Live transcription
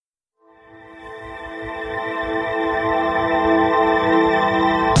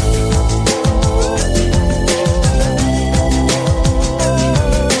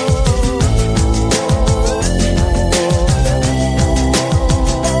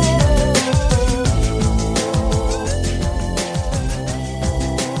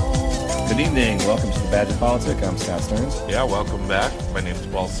Badger Politic. I'm Scott Stearns. Yeah, welcome back. My name's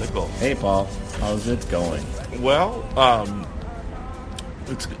Paul Sickle. Hey, Paul. How's it going? Well,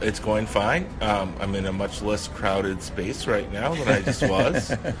 it's going fine. I'm in a much less crowded space right now than I just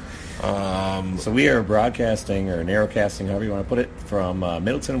was. So we are broadcasting, or narrowcasting, however you want to put it, from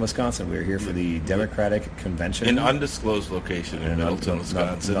Middleton, Wisconsin. We're here for the Democratic Convention. An undisclosed location in Middleton,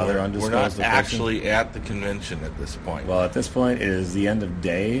 Wisconsin. Another undisclosed We're not location. actually at the convention at this point. Well, at this point, it is the end of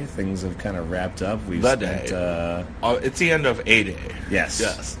day. Things have kind of wrapped up. We've The spent, day. It's the end of a day. Yes.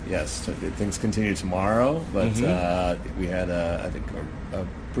 So things continue tomorrow, but we had, I think, a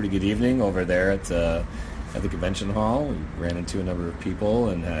pretty good evening over there at the convention hall. We ran into a number of people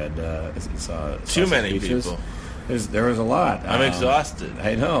and had saw Too many speeches. people. There was a lot. I'm exhausted.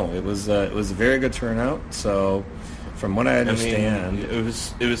 I know it was a very good turnout. So, from what I understand, it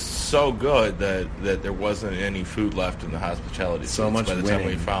was so good that there wasn't any food left in the hospitality So suites much by the time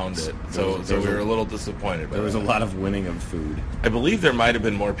winning. we found it. There So was we were a little disappointed. there was a lot of winning of food. I believe there might have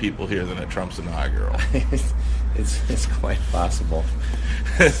been more people here than at Trump's inaugural. It's quite possible.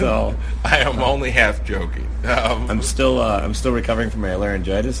 So I am only half joking. I'm still recovering from my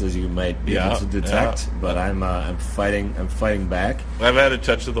laryngitis, as you might be able to detect. But I'm fighting back. I've had a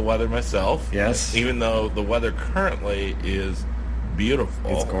touch of the weather myself. Yes. Even though the weather currently is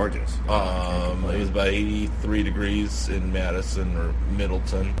beautiful. It's gorgeous. It was about 83 degrees in Madison or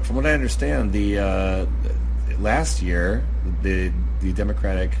Middleton. From what I understand, the last year the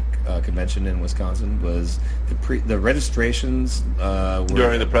Democratic convention in Wisconsin was the registrations were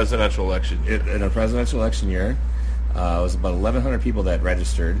During the presidential election. in a presidential election year. It was about 1,100 people that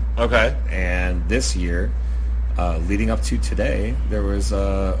registered. Okay. And this year, leading up to today, there was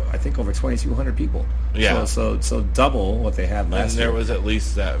I think over 2,200 people. Yeah. So double what they had last And year. there was at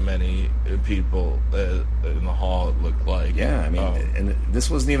least that many people in the hall. It looked like. Yeah, I mean, and this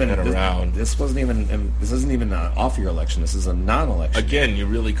wasn't even around. This isn't even an off-year election. This is a non-election. Again, you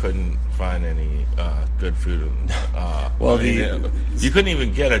really couldn't find any good food. Well, you couldn't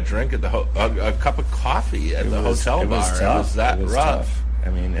even get a drink at a cup of coffee at the hotel bar. Tough. It was that rough. Tough. I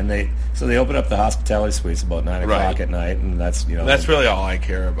mean, and they opened up the hospitality suites about 9 o'clock Right. at night, and that's That's really all I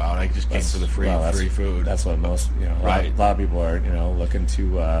care about. I just came for the free food. That's what most Right. a lot of people are looking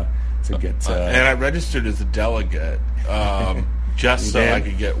to get. And I registered as a delegate. Just so did? I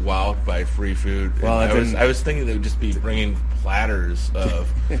could get wowed by free food. Well, I was thinking they would just be bringing platters of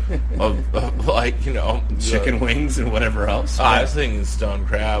like chicken wings and whatever else. I was thinking stone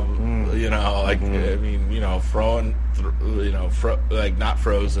crab. Throwing, like not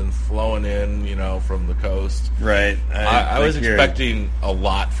frozen, flowing in, from the coast. Right. I was expecting a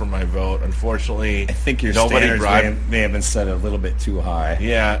lot for my vote. Unfortunately, I think your nobody standards bribed. may have been set a little bit too high.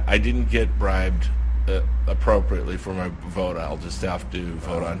 Yeah, I didn't get bribed appropriately for my vote. I'll just have to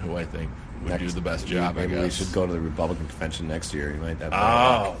vote on who I think would do the best job. Maybe I we guess should go to the Republican convention next year. You might have.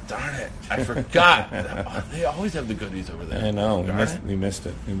 Oh, darn it! I forgot. They always have the goodies over there. I know. We missed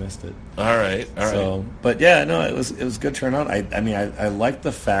it. All right. So, but yeah, no, it was good turnout. I like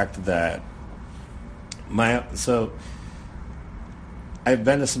the fact that I've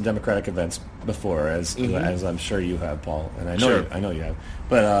been to some Democratic events before, as I'm sure you have, Paul, and I know you have.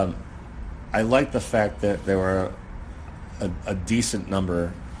 But I like the fact that there were a decent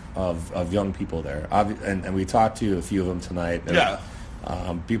number of young people there, and we talked to a few of them tonight.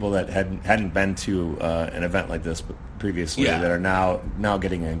 People that hadn't been to an event like this previously that are now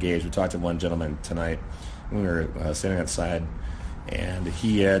getting engaged. We talked to one gentleman tonight when we were standing outside, and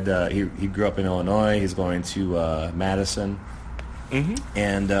he grew up in Illinois. He's going to Madison, and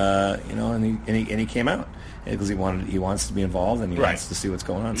he came out because he wants to be involved and he wants to see what's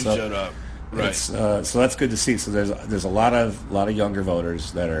going on. He showed up. Right. So that's good to see. So there's a lot of younger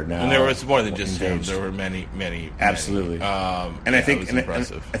voters that are now. And there was more than just engaged. him. There were many. Absolutely. And I think I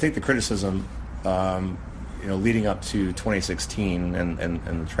think the criticism, leading up to 2016 and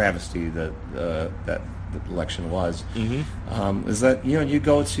the travesty that the election was, is that you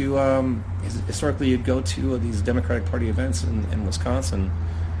go to historically you'd go to these Democratic Party events in Wisconsin,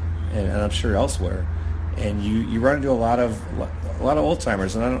 and I'm sure elsewhere, and you run into a lot of old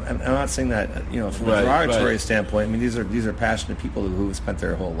timers, and I'm not saying that from a derogatory standpoint. I mean, these are passionate people who have spent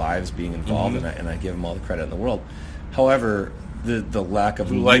their whole lives being involved, and I give them all the credit in the world. However, the lack of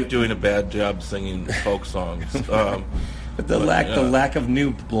doing a bad job singing folk songs, but the lack of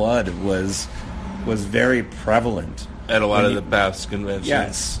new blood was very prevalent at a lot of the past conventions.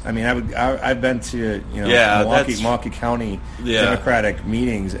 Yes, I mean I've been to Milwaukee County Democratic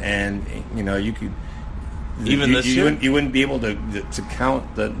meetings, and you could. Even this year, you wouldn't be able to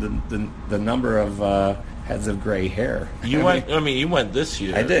count the number of heads of gray hair. You went this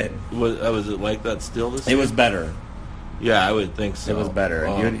year. I did. Was it like that still this year? It was better. Yeah, I would think so. It was better.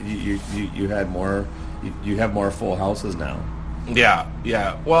 You had more. You have more full houses now. Yeah.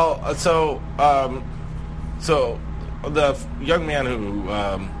 Well, so the young man who,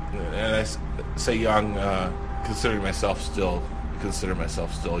 and I say young, consider myself still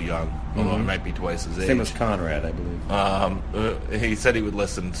young, although I might be twice his age. Same as Conrad, I believe. He said he would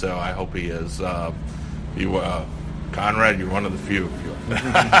listen, so I hope he is. Conrad, you're one of the few.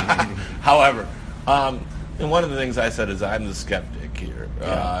 However, and one of the things I said is I'm the skeptic here.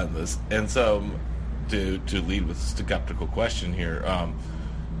 And so to lead with a skeptical question here,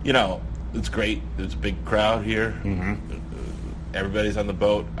 it's great. There's a big crowd here. Everybody's on the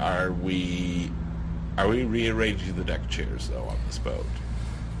boat. Are we rearranging the deck chairs though on this boat?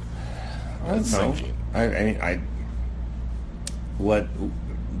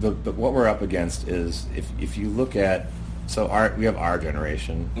 What we're up against is if you look at we have our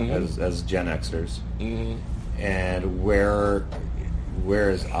generation as Gen Xers, and where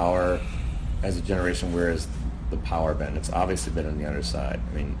is our as a generation, where is the power been? It's obviously been on the other side.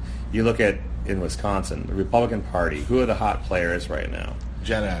 I mean, you look at in Wisconsin, the Republican Party. Who are the hot players right now?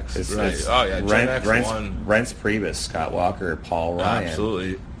 Gen X. It's Gen X won. Reince Priebus, Scott Walker, Paul Ryan.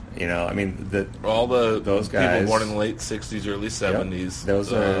 Absolutely. All those guys, people born in the late '60s, early '70s.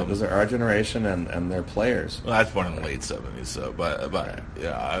 Yep. Those are our generation, and they're players. Well, I was born in the late '70s, so but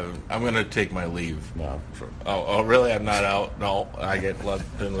yeah, I'm going to take my leave. Wow. Oh, really? I'm not out. No, I get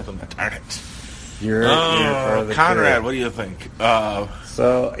lumped in with them. Darn it. You're part of the Conrad, crew. what do you think? I'm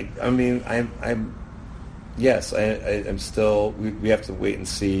still. We have to wait and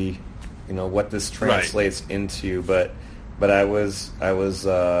see, what this translates into. But I was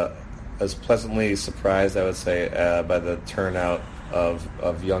pleasantly surprised, I would say, by the turnout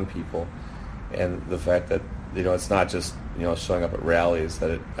of young people, and the fact that it's not just showing up at rallies.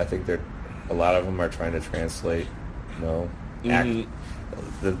 That I think a lot of them are trying to translate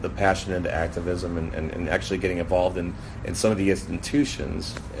the passion into activism and actually getting involved in some of the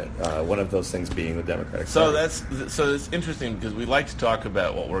institutions. One of those things being the Democratic Party. So it's interesting because we like to talk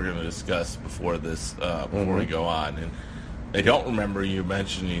about what we're going to discuss before this before we go on. And I don't remember you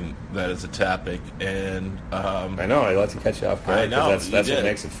mentioning that as a topic, and I know I like to catch you off guard. I know that's what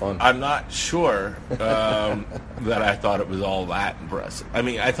makes it fun. I'm not sure that I thought it was all that impressive. I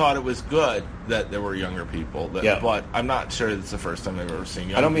mean, I thought it was good that there were younger people, but I'm not sure it's the first time I've ever seen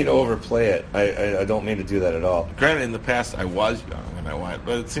young. I don't mean people. to overplay it. I don't mean to do that at all. Granted, in the past I was young and I went,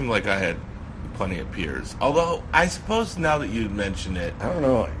 but it seemed like I had plenty of peers. Although I suppose now that you mention it, I don't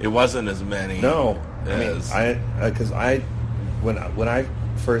know. It wasn't as many. No, when I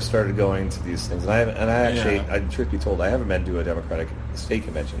first started going to these things, truth be told, I haven't been to a Democratic state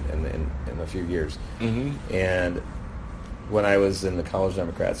convention in a few years. And when I was in the College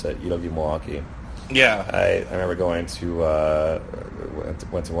Democrats at UW Milwaukee, I remember going to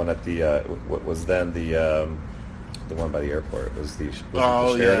went to one at the what was then the one by the airport. It was the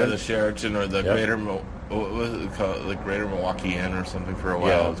Sheraton? The Sheraton or the Greater. What was it called? The Greater Milwaukee Inn or something for a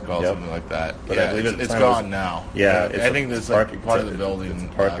while. It was called something like that. But I believe it's gone now. Yeah, I think there's part of the building. It's a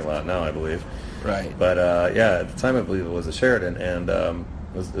parking lot now, I believe. Right. But at the time I believe it was a Sheraton, and it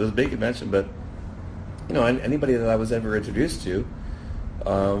was a big convention. But anybody that I was ever introduced to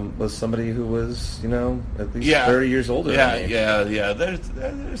was somebody who was at least 30 years older than me. Yeah.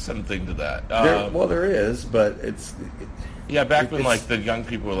 There's something to that. There is, but it's. Back when the young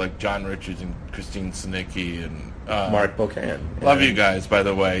people were like John Richards and Christine Sinicki and Mark Bocan. Love you guys, by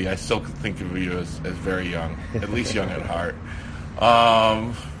the way. I still think of you as very young, at least young at heart.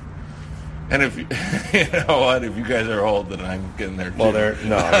 And if if you guys are old, then I'm getting there too. Well, they're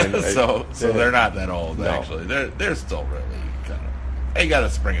they're not that old actually. They're still really kind of. They got a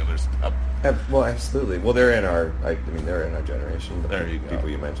spring in their step. Well, absolutely. Well, they're in our. They're in our generation. There you go.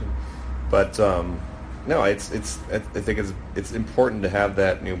 People you mentioned, but. No, I think it's important to have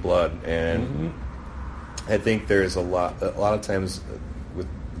that new blood, and I think there's a lot of times with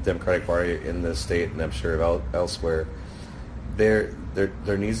the Democratic Party in this state, and I'm sure elsewhere, there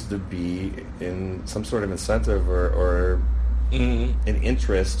needs to be in some sort of incentive or an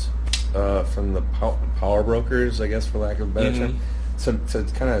interest from the power brokers, I guess, for lack of a better term, to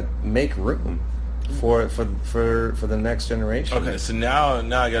kind of make room for the next generation. Okay, so now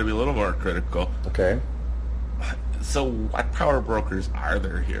I got to be a little more critical. Okay. So what power brokers are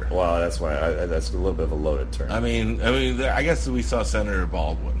there here? Well, that's why that's a little bit of a loaded term. I mean, I guess we saw Senator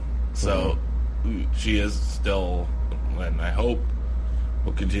Baldwin. So she is still, and I hope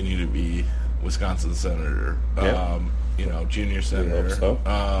will continue to be Wisconsin senator. Junior senator. We hope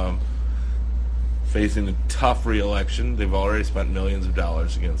so. facing a tough re-election. They've already spent millions of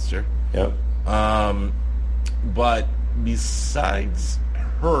dollars against her. Yep. But besides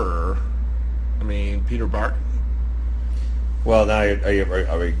her, I mean, Peter Bark. Well, now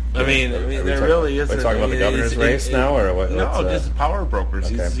are we? I mean, there really isn't. Are we talking about the governor's race now, or what? No, just power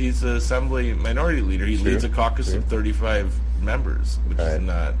brokers. Okay. He's an assembly minority leader. He leads a caucus of 35 members, which is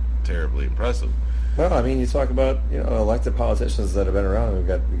not terribly impressive. Well, I mean, you talk about elected politicians that have been around.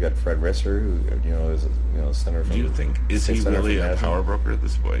 We've got Fred Risser, who is senator from. Do you think is he really a power broker at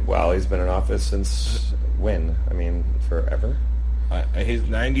this point? Well, he's been in office since when? I mean, forever. He's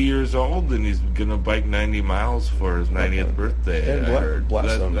 90 years old, and he's going to bike 90 miles for his 90th birthday. And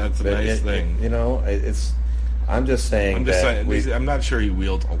bless him. That's a nice thing. I'm just saying I'm not sure he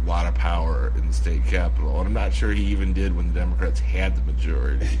wields a lot of power in the state capitol, and I'm not sure he even did when the Democrats had the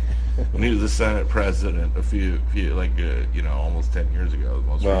majority. When he was the Senate president a few almost 10 years ago, the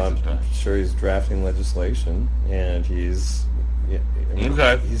most recent time. I'm sure he's drafting legislation, and he's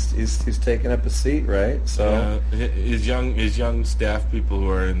taking up a seat, right? So his young staff people who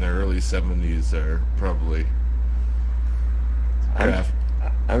are in their early 70s are probably.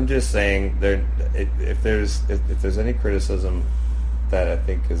 I'm just saying if there's any criticism that I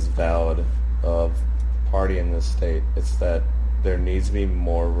think is valid of party in this state, it's that there needs to be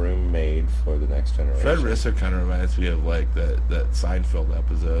more room made for the next generation. Fred Risser kind of reminds me of like that Seinfeld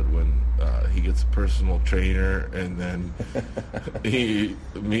episode when he gets a personal trainer and then he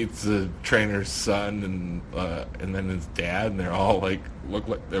meets the trainer's son and then his dad, and they're all look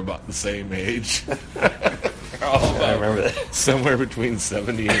like they're about the same age. I remember that. Somewhere between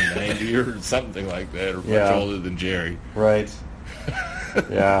 70 and 90 or something like that, or much older than Jerry. Right.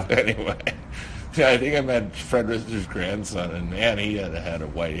 Yeah. Anyway. Yeah, I think I met Fred Risser's grandson, and man, he had a head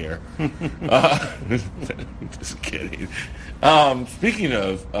of white hair. Just kidding. Speaking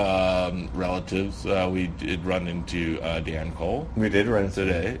of relatives, we did run into Dan Cole. We did run into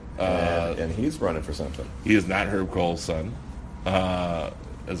today, and he's running for something. He is not Herb Cole's son,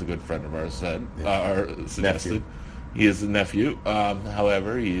 as a good friend of ours said, or suggested. Nephew. He is the nephew.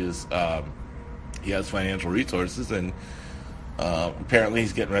 However, he has financial resources, and apparently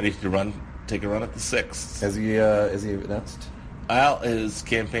he's getting ready to take a run at the 6th. Is he announced? Well, his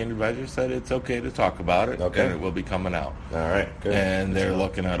campaign advisor said it's okay to talk about it, okay, and it will be coming out. All right, good. And they're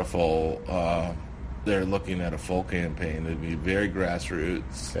looking at a full. They're looking at a full campaign. It'd be very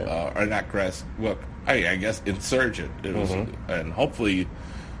grassroots, or not grass. Well, I guess insurgent. It was, and hopefully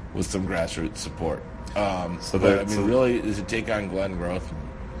with some grassroots support. Really, is a take on Glenn Grothman.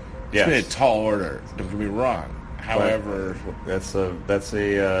 It's been a tall order. Don't get me wrong. However, that's a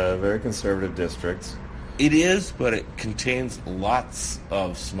very conservative district. It is, but it contains lots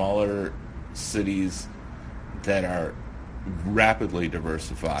of smaller cities that are rapidly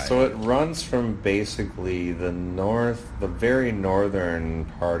diversifying. So it runs from basically the very northern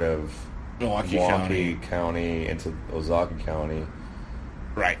part of Milwaukee County into Ozaukee County.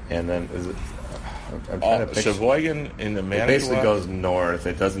 Right. And then is it? I'm trying to picture. Sheboygan in the Manitowoc. It basically goes north.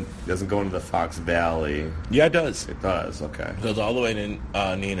 It doesn't go into the Fox Valley. Yeah, it does. It does. Okay. It goes all the way to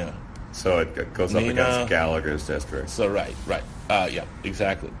Neenah. So it goes up against Gallagher's district. So right. Yeah,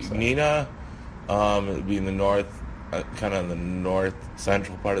 exactly. So. Neenah, it would be in the north, kind of in the north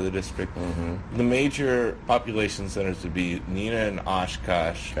central part of the district. Mm-hmm. The major population centers would be Neenah and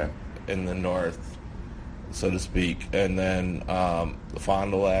Oshkosh in the north, so to speak, and then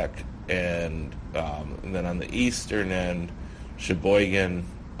Fond du Lac, and then on the eastern end, Sheboygan,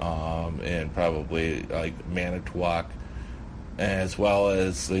 and probably like Manitowoc, as well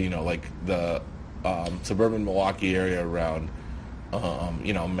as the suburban Milwaukee area around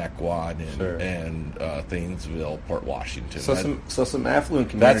Mequon and Thiensville, Port Washington. So some affluent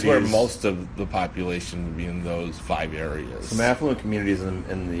communities. That's where most of the population would be, in those 5 areas. Some affluent communities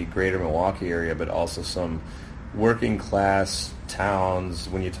in the greater Milwaukee area, but also some working class towns.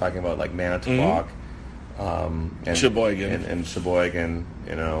 When you're talking about like Manitowoc, and Sheboygan, and Sheboygan,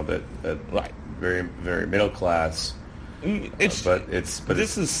 that right, very very middle class. But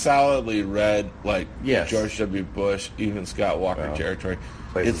this is solidly red, like George W. Bush, even Scott Walker territory.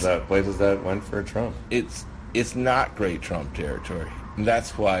 Places that went for Trump. It's not great Trump territory. And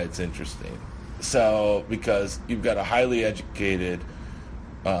that's why it's interesting. So because you've got a highly educated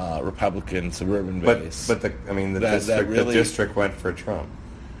Republican suburban base, the district went for Trump.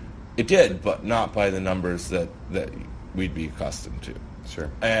 It did, but not by the numbers that we'd be accustomed to. Sure.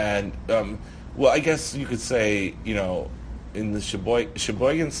 And well, I guess you could say, in the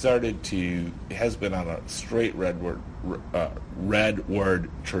Sheboygan has been on a straight redward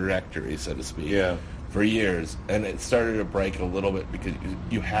trajectory, so to speak, for years, and it started to break a little bit because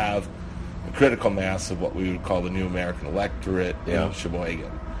you have a critical mass of what we would call the new American electorate in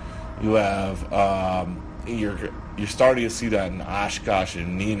Sheboygan. You have you're starting to see that in Oshkosh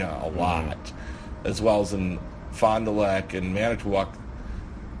and Neenah a lot, as well as in Fond du Lac and Manitowoc.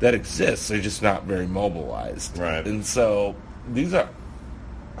 That exists. They're just not very mobilized. Right. And so these are.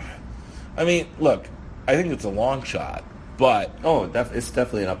 I mean, look. I think it's a long shot, but it's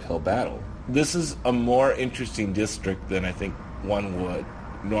definitely an uphill battle. This is a more interesting district than I think one would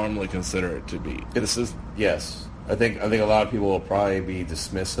normally consider it to be. Yes. I think a lot of people will probably be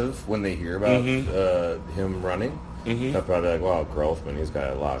dismissive when they hear about him running. They'll probably be like, "Wow, Grothman, he's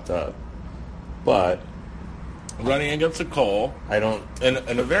got it locked up." But running against a Cole, I don't, and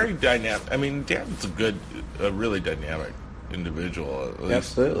a very dynamic. I mean, Dan's a really dynamic individual.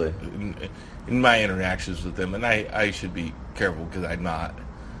 Absolutely. In my interactions with him, and I should be careful because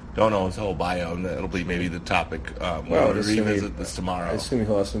don't know his whole bio, and that'll be maybe the topic. We'll revisit this tomorrow. I assume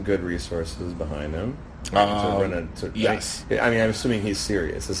he'll have some good resources behind him. Yes. I mean, I'm assuming he's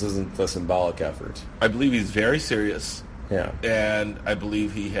serious. This isn't a symbolic effort. I believe he's very serious. Yeah. And I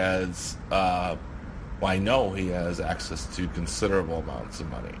believe he has, I know he has access to considerable amounts of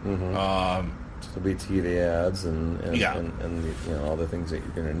money. To be TV ads and all the things that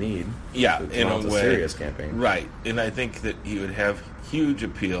you're going to need. Yeah, in a way. Serious campaign. Right. And I think that he would have huge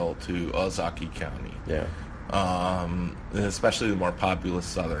appeal to Ozaukee County. Yeah. And especially the more populous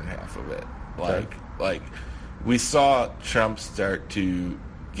southern half of it. Like we saw Trump start to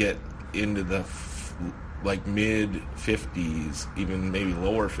get into the mid 50s, even maybe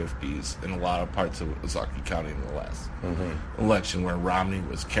lower 50s in a lot of parts of Ozaukee County in the last election, where Romney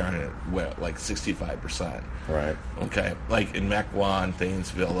was carrying it 65%. Right. Okay. Like in Mequon,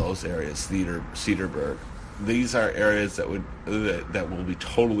 Thanesville, those areas, Cedarburg. These are areas that will be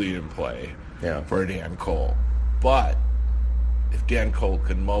totally in play for Dan Cole. But if Dan Cole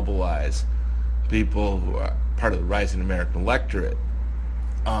can mobilize people who are part of the rising American electorate,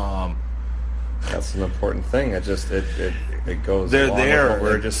 that's an important thing. It goes they're along there. With what we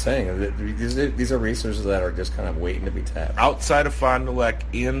were just saying. These are resources that are just kind of waiting to be tapped. Outside of Fond du Lac,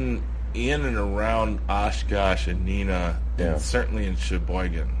 in and around Oshkosh and Neenah, and certainly in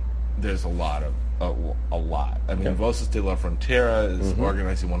Sheboygan, there's a lot. I mean, Voces de la Frontera is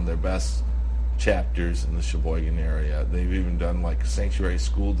organizing one of their best chapters in the Sheboygan area. They've even done Sanctuary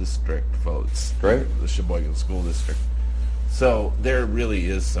School District votes. Right. The Sheboygan School District. So there really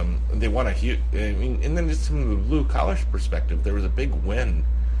is they want a huge, and then just from the blue collar perspective, there was a big win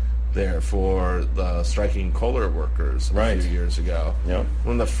there for the striking Kohler workers a few years ago. Yep.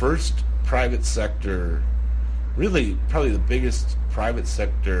 One of the first private sector, really probably the biggest private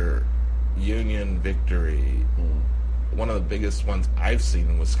sector union victory, one of the biggest ones I've seen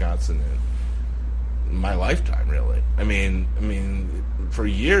in Wisconsin in my lifetime, really. I mean, for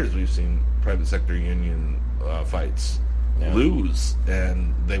years we've seen private sector union fights lose,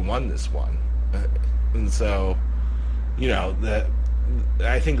 and they won this one. And so, that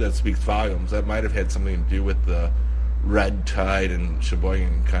I think that speaks volumes. That might have had something to do with the red tide in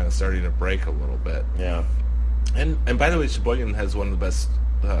Sheboygan kind of starting to break a little bit. Yeah. And by the way, Sheboygan has one of the best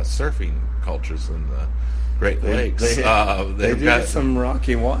surfing cultures in the Great Lakes. They've got some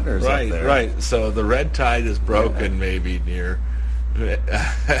rocky waters up there. Right. So the red tide is broken maybe near...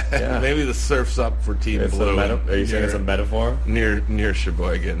 Maybe the surf's up for Team Blue. Are you saying it's a metaphor? Near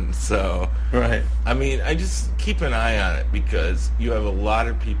Sheboygan. So, right. I mean, I just keep an eye on it, because you have a lot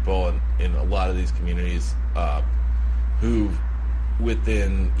of people in a lot of these communities who,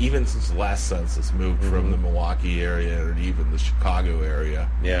 even since the last census, moved from the Milwaukee area or even the Chicago area.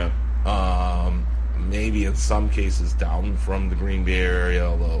 Yeah. Maybe in some cases down from the Green Bay area,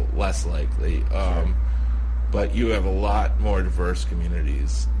 although less likely. But you have a lot more diverse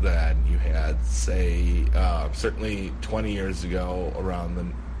communities than you had, say, certainly 20 years ago around the,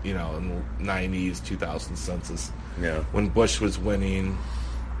 in the 90s, 2000 census, when Bush was winning.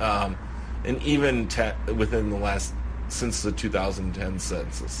 And even since the 2010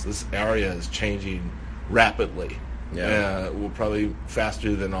 census, this area is changing rapidly. Probably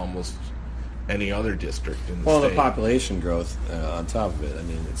faster than almost any other district in the state. The population growth on top of it, I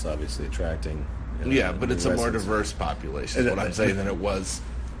mean, it's obviously attracting... but it's a more diverse population, is what I'm saying, than it was.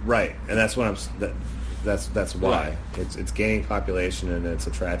 Right, and that's what that's why. Right. It's gaining population, and it's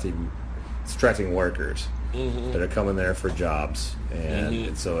attracting workers that are coming there for jobs,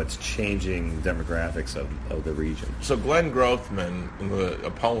 and so it's changing demographics of the region. So Glenn Grothman, the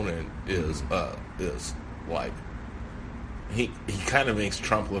opponent, is he kind of makes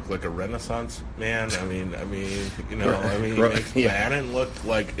Trump look like a Renaissance man. I mean, he makes Bannon look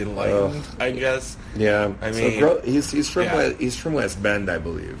like enlightened. I guess. Yeah. I mean, so he's from West Bend, I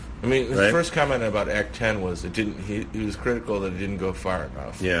believe. I mean, his first comment about Act 10 was it didn't. He was critical that it didn't go far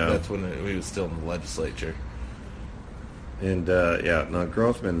enough. Yeah. That's when he was still in the legislature. And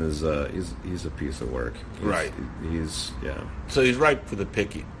Grothman is he's a piece of work. He's So he's ripe for the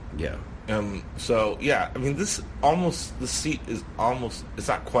picking. Yeah. So I mean, the seat is almost. It's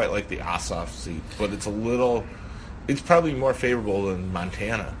not quite like the Ossoff seat, but it's a little. It's probably more favorable than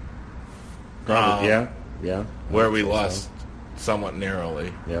Montana. Probably, where we lost somewhat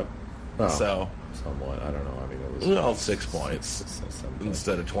narrowly. Yep. Well, so somewhat. I don't know. I mean, it was 6 points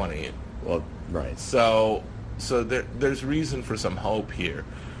instead of 20. Well, right. So there's reason for some hope here.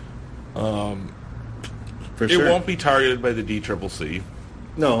 For sure. It won't be targeted by the DCCC.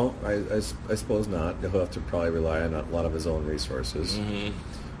 No, I suppose not. He'll have to probably rely on a lot of his own resources. Mm-hmm.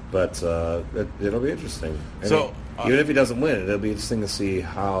 But it'll be interesting. Even if he doesn't win, it'll be interesting to see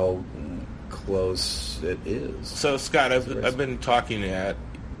how close it is. So, Scott, I've been talking at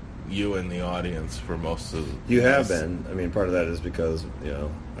you and the audience for most of You have been. I mean, part of that is because, I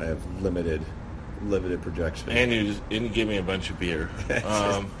have limited projection. And you gave me a bunch of beer.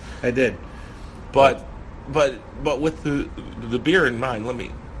 I did. But with the beer in mind, let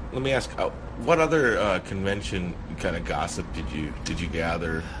me ask, what other convention kind of gossip did you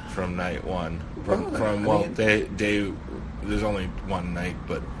gather from night one? Day. There's only one night,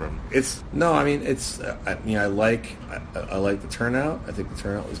 but I like the turnout. I think the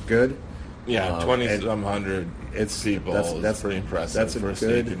turnout was good. Yeah, 20-some-hundred people. That's pretty impressive. That's for a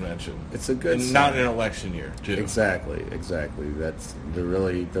state convention. It's a good. And not an election year, too. Exactly. There's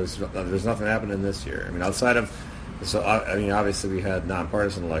nothing happening this year. I mean, outside of, obviously we had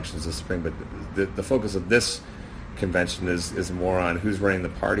nonpartisan elections this spring, but the focus of this convention is more on who's running the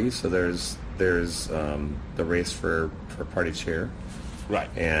party. So there's the race for party chair, right,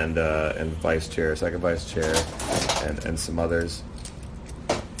 and vice chair, second vice chair, and some others.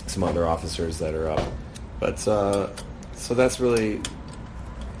 Some other officers that are up, but so that's really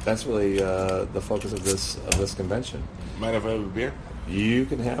the focus of this convention. Mind if I have a beer? You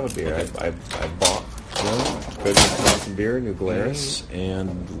can have a beer. Okay. I bought good Wisconsin beer, New Glarus,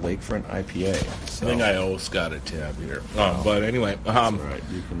 and Lakefront IPA. So. I think I owe Scott a tab here. But anyway, that's all right.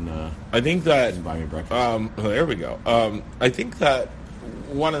 You can. I think that you can buy me breakfast. There we go. I think that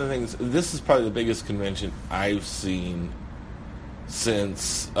one of the things. This is probably the biggest convention I've seen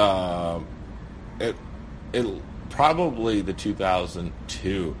since it probably the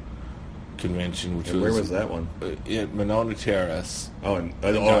 2002 convention, which where was that one? In Monona Terrace.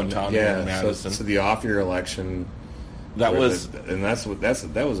 Downtown Madison. So the off-year election. That was a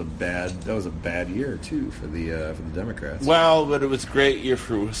bad year too for the Democrats. Well, but it was a great year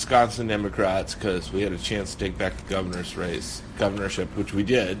for Wisconsin Democrats because we had a chance to take back the governorship, which we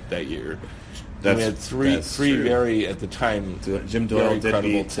did that year. We had three very, at the time, Jim Doyle did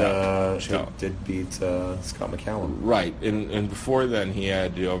beat Scott McCallum. Right, and before then he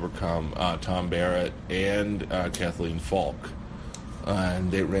had to overcome Tom Barrett and Kathleen Falk.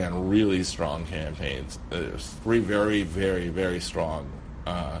 And they ran really strong campaigns. There's three very, very, very strong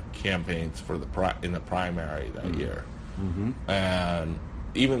campaigns in the primary that year. Mm-hmm. And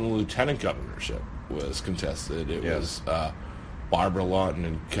even the lieutenant governorship was contested. It was Barbara Lawton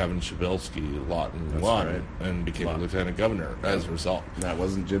and Kevin Shabilsky. Lawton won and became lieutenant governor as a result. That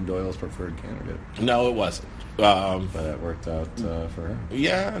wasn't Jim Doyle's preferred candidate. No, it wasn't. But that worked out for her.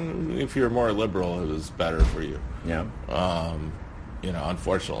 Yeah, and if you're more liberal, it was better for you. Yeah.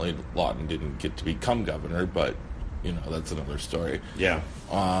 Unfortunately, Lawton didn't get to become governor, but, that's another story. Yeah.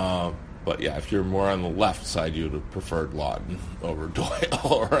 But, yeah, if you're more on the left side, you would have preferred Lawton over Doyle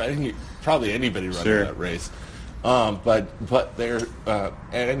or probably anybody running that race. But there, at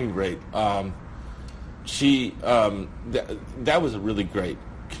any rate, that was a really great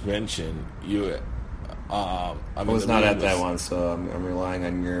convention. I was not at that one, so I'm relying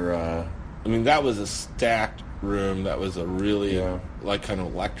on your. That was a stacked room. That was a really kind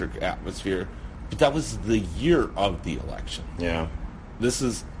of electric atmosphere. But that was the year of the election. Yeah. This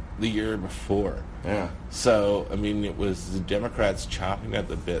is the year before. Yeah. So it was the Democrats chomping at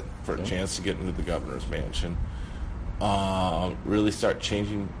the bit for a chance to get into the governor's mansion. Really start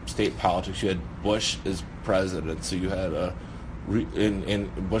changing state politics. You had Bush as president, so you had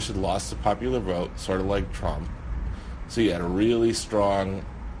and Bush had lost the popular vote, sort of like Trump. So you had a really strong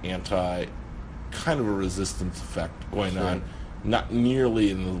kind of a resistance effect going on, not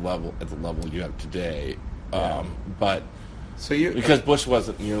nearly at the level you have today, but because Bush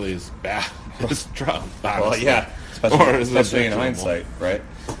wasn't nearly as bad as Trump. Well, yeah, especially in hindsight, right?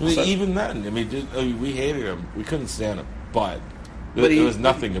 Even then, we hated him. We couldn't stand him, but it was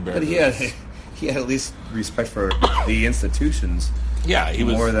nothing compared. But he had at least respect for the institutions. Yeah, he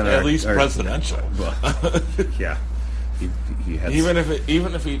was more than at least presidential. Yeah. He had even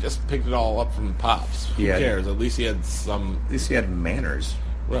if he just picked it all up from Pops, who cares? At least he had some. At least he had manners,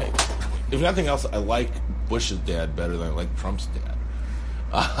 right? If nothing else, I like Bush's dad better than I like Trump's dad.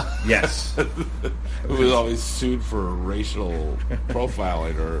 Yes, who was always sued for racial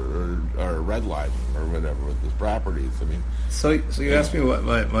profiling or redlining or whatever with his properties. I mean, so you asked me what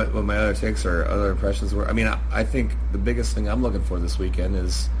my other takes or other impressions were. I mean, I think the biggest thing I'm looking for this weekend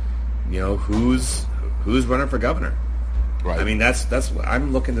is, who's running for governor. Right. I mean, that's what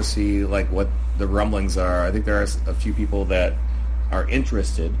I'm looking to see, like what the rumblings are. I think there are a few people that are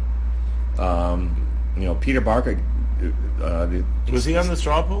interested. Peter Barker. Was he on the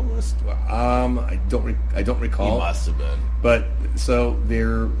straw poll list? I don't recall. He must have been. But so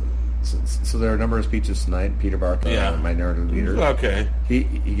there are a number of speeches tonight. Peter Barker, minority leader. Okay. He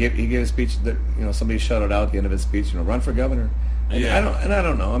gave a speech that somebody shouted out at the end of his speech. Run for governor. And I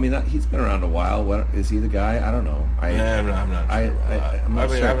don't know. I mean, he's been around a while. Is he the guy? I don't know. I'm not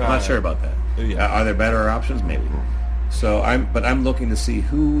sure. I'm not sure about that. Yeah. Are there better options? Maybe. So I'm looking to see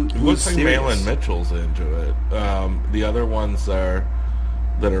who's looks like serious. Malin Mitchell's into it. The other ones that are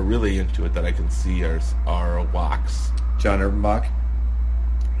really into it that I can see are Wax. John Urbanbach.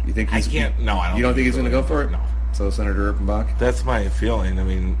 You think he's? I don't. You don't think he's going to go for it? No. So Senator Urbanbach. That's my feeling. I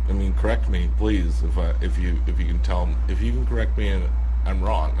mean, correct me, please, if you can tell him, if you can correct me and I'm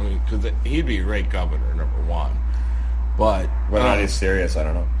wrong. I mean, because he'd be a great governor, number one. But whether or not he's serious, I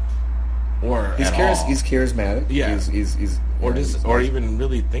don't know. Or he's charismatic. Yeah. He's even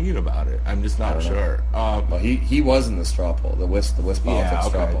really thinking about it. I'm just not sure. Well, he was in the straw poll, the West politics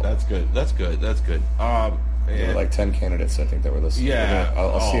straw poll. That's good. There were like 10 candidates, I think, that were listed. Yeah,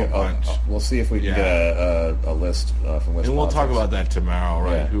 we'll see if we can get a list from West. And we'll politics. talk about that tomorrow,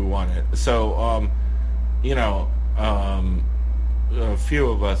 right? Yeah. Who won it? So, a few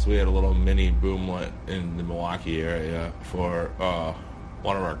of us, we had a little mini boomlet in the Milwaukee area for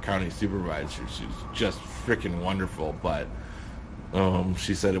one of our county supervisors. She's just freaking wonderful, but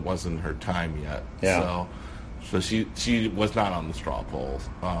she said it wasn't her time yet. Yeah. So she was not on the straw polls,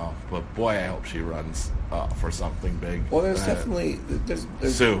 but boy, I hope she runs for something big. Well, there's definitely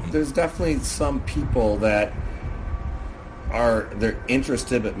some people that they're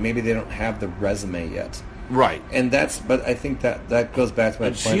interested, but maybe they don't have the resume yet. Right, and but I think that goes back to my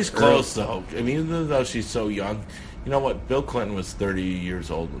point. She's close though. I mean, even though she's so young, you know what? Bill Clinton was 30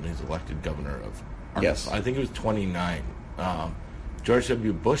 years old when he was elected governor of Arkansas. Yes, I think he was 29. George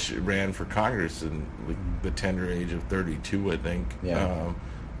W. Bush ran for Congress in the tender age of 32, I think. Yeah.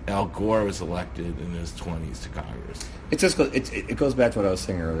 Al Gore was elected in his 20s to Congress. It goes back to what I was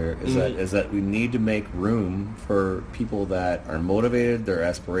saying earlier. Is that we need to make room for people that are motivated, they're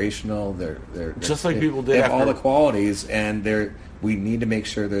aspirational, they're just like people did. They have all the qualities, and we need to make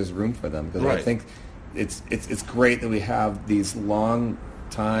sure there's room for them because I think it's great that we have these long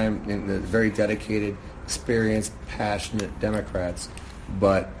time and very dedicated, experienced, passionate Democrats,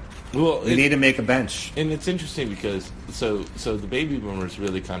 but we need to make a bench. And it's interesting because so the baby boomers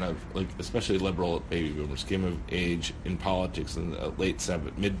really kind of like, especially liberal baby boomers, came of age in politics in the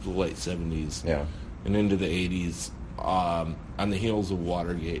mid to late 70s, and into the 80s, on the heels of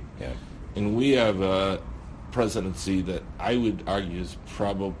Watergate. Yeah. And we have a presidency that I would argue is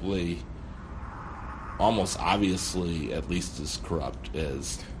probably almost obviously at least as corrupt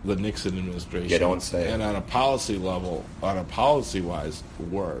as the Nixon administration. Yeah, don't say. And on a policy level, policy-wise,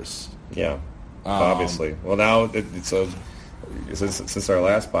 worse. Yeah, obviously. Well, now since our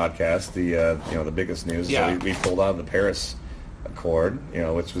last podcast, the biggest news is that we pulled out of the Paris Accord,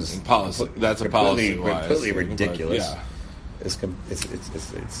 which was completely ridiculous. Yeah.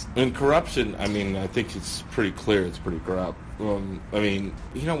 It's in corruption. I mean, I think it's pretty clear. It's pretty corrupt. I mean,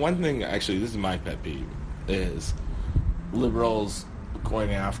 one thing actually, this is my pet peeve, is liberals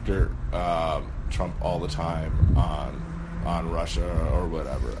going after Trump all the time on Russia or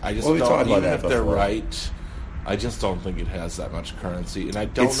whatever. I just don't. Even if they're right, I just don't think it has that much currency, and I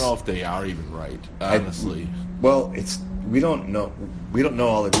don't know if they are even right. Honestly, we don't know. We don't know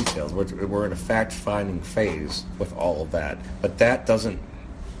all the details. We're in a fact-finding phase with all of that, but that doesn't.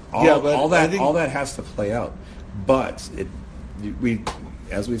 All that has to play out. But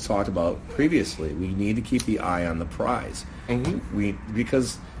as we've talked about previously, we need to keep the eye on the prize. Mm-hmm.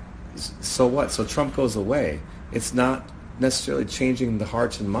 Because so what? So Trump goes away. It's not necessarily changing the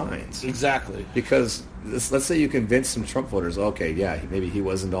hearts and minds. Exactly. Because let's say you convince some Trump voters, okay, yeah, maybe he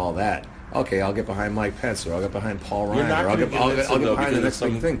wasn't all that. Okay, I'll get behind Mike Pence, or I'll get behind Paul Ryan, or I'll get behind the next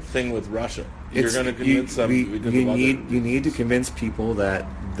big thing with Russia. You're going to convince them. You need to convince people that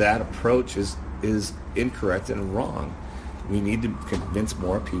approach is incorrect and wrong. We need to convince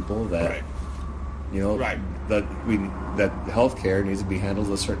more people that that healthcare needs to be handled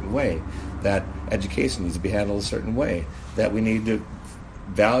a certain way, that education needs to be handled a certain way, that we need to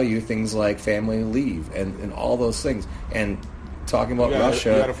value things like family leave and all those things. And talking about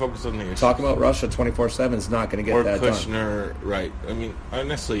Russia, you got to focus on the issue. Talking about Russia 24/7 is not going to get that Kushner, done. Right? I mean,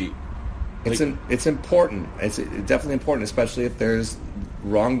 honestly, it's important. It's definitely important, especially if there's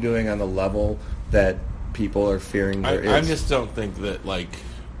wrongdoing on the level that people are fearing there is. I just don't think that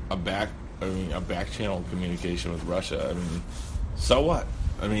a back channel communication with Russia. I mean, so what?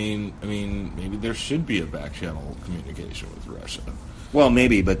 I mean, maybe there should be a back channel communication with Russia. Well,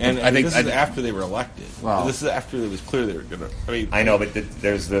 maybe, but I think this is after they were elected. Well, this is after it was clear they were going to. I mean, I know, but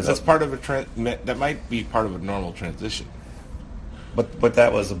that's part of that might be part of a normal transition. But what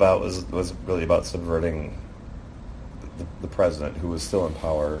that was about was really about subverting the president, who was still in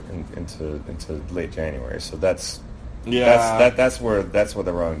power into late January. So that's where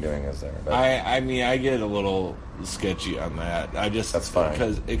the wrongdoing is there. But I mean, I get a little sketchy on that. That's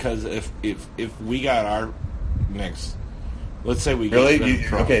fine because if we got our next. Let's say we really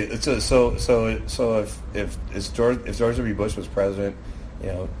okay. So if George W. Bush was president,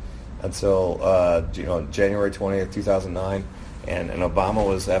 until January 20th, 2009, and Obama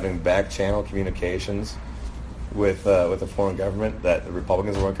was having back channel communications with a foreign government, that the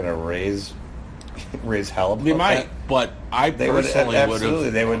Republicans weren't going to raise hell about. They might, but I personally I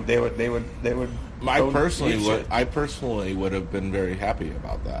personally would have been very happy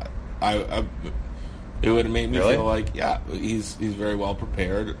about that. It would have made me feel like, he's very well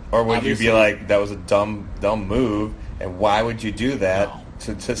prepared. Or would you be like, that was a dumb move, and why would you do that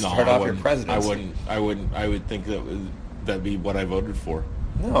to start off your presidency? I wouldn't. I would think that'd be what I voted for.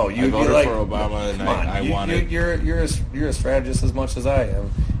 No, you voted for Obama, and I wanted. You're a strategist as much as I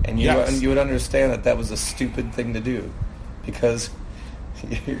am, and you would understand that was a stupid thing to do, because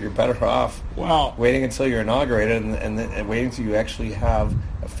you're better off waiting until you're inaugurated and waiting until you actually have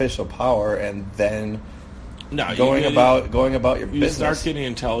official power, and then going about your business. You start getting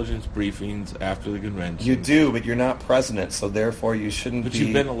intelligence briefings after the convention. You do, but you're not president, so therefore you shouldn't. But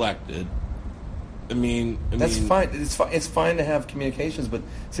you've been elected. I mean, that's fine. It's fine to have communications, but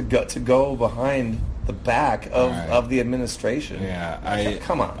to go behind the back of the administration. Yeah,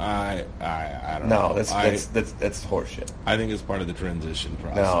 come on. I don't know. No, that's horseshit. I think it's part of the transition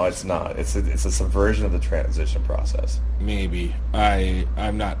process. No, it's not. It's a subversion of the transition process. Maybe.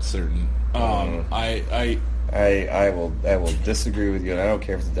 I'm not certain. I will disagree with you, and I don't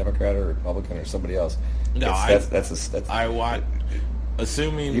care if it's a Democrat or a Republican or somebody else. No, I want.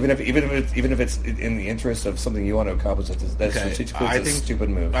 Assuming even if it's in the interest of something you want to accomplish, that's strategically a stupid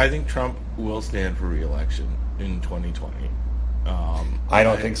move. I think Trump will stand for re-election in 2020. I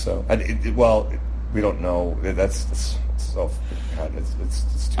don't think so. We don't know. It's too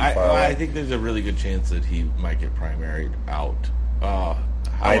far away. I think there's a really good chance that he might get primaried out.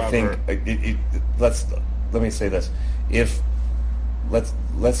 I think let me say this: let's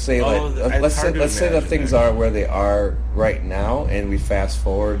say that things are where they are right now, and we fast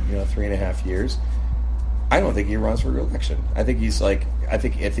forward 3.5 years. I don't think he runs for re-election. I think he's like I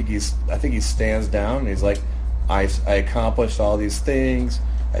think he stands down and he's like, I accomplished all these things.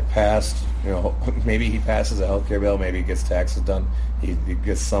 I passed. Maybe he passes a healthcare bill. Maybe he gets taxes done. He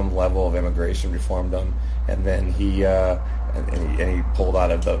gets some level of immigration reform done, and then he pulled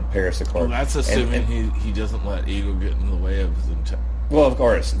out of the Paris Accord. Well, that's assuming he doesn't let ego get in the way of his intelligence. Well, of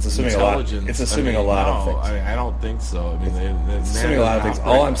course, it's assuming a lot. It's assuming a lot of things. I don't think so. I mean, it's assuming a lot of things.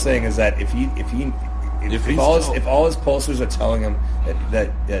 All I'm saying is that if all his pollsters are telling him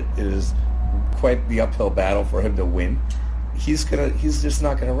that it is quite the uphill battle for him to win, he's just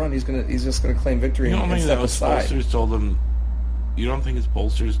not gonna run. He's just gonna claim victory and step aside. You don't think his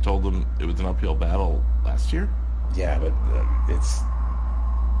pollsters told him it was an uphill battle last year? Yeah, but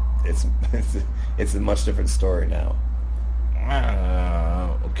it's a much different story now.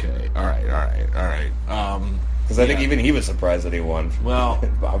 Okay. All right. Because I think even he was surprised that he won. Well,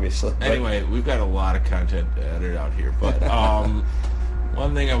 obviously. Anyway, we've got a lot of content to edit out here, but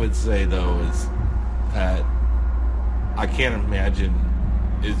one thing I would say though is that I can't imagine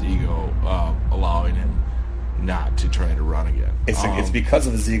his ego allowing him not to try to run again. It's because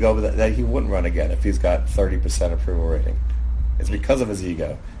of his ego that he wouldn't run again if he's got 30% approval rating. It's because of his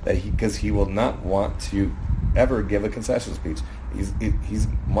ego because he will not want to ever give a concession speech. He's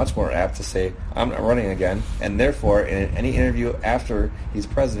much more apt to say, I'm not running again, and therefore, in any interview after he's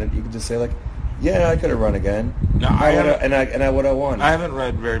president, you can just say, like, yeah, I could have run again. No, I would have won. I haven't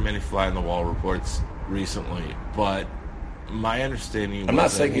read very many fly-on-the-wall reports recently, but my understanding I'm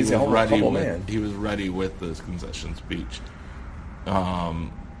not saying he's a humble man. He was ready with this concession speech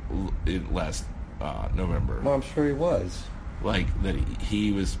last November. Well, I'm sure he was. Like, that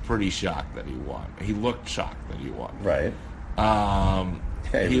he was pretty shocked that he won. He looked shocked that he won. Right.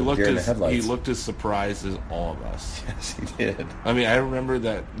 He looked as surprised as all of us. Yes, he did. I mean, I remember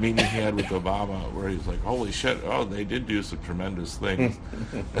that meeting he had with Obama where he was like, holy shit, oh, they did do some tremendous things.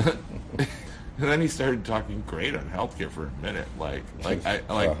 And then he started talking great on healthcare for a minute,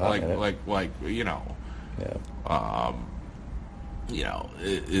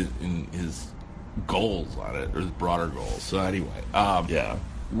 in his goals on it, or his broader goals. So anyway,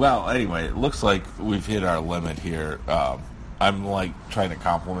 Well, anyway, it looks like we've hit our limit here. I'm like trying to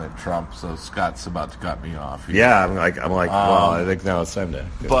compliment Trump, so Scott's about to cut me off here. Yeah, I'm like, well, I think now it's time to.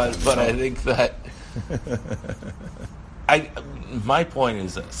 But I think that my point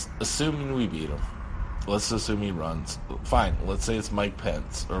is this: assuming we beat him, let's assume he runs. Fine, let's say it's Mike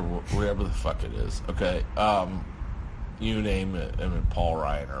Pence or wherever the fuck it is. Okay, you name it. I mean, Paul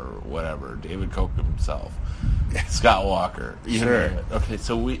Ryan or whatever, David Koch himself, Scott Walker. Sure. Name it. Okay,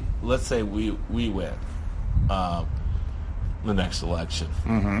 so let's say we win the next election,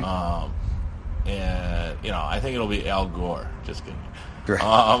 and I think it'll be Al Gore. Just kidding.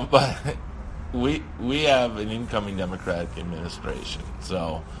 Right. But we have an incoming Democratic administration,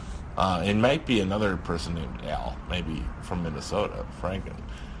 so it might be another person named Al, maybe from Minnesota, Franken.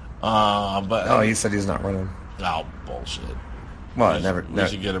 But he said he's not running. Oh, bullshit. Well, we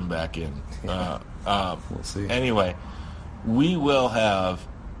should get him back in. We'll see. Anyway, we will have.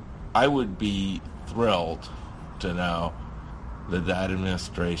 I would be thrilled to know that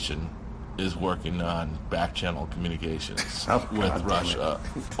administration is working on back-channel communications with Russia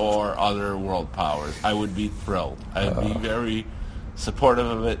or other world powers. I would be thrilled. I'd be very supportive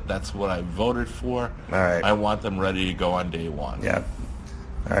of it. That's what I voted for. All right. I want them ready to go on day one. Yeah.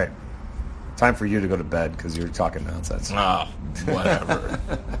 All right. Time for you to go to bed because you're talking nonsense. Oh, whatever.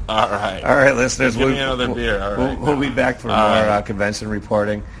 All right. All right, listeners. Give me another beer. All right. We'll be back for more convention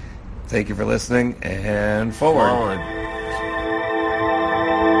reporting. Thank you for listening, and forward.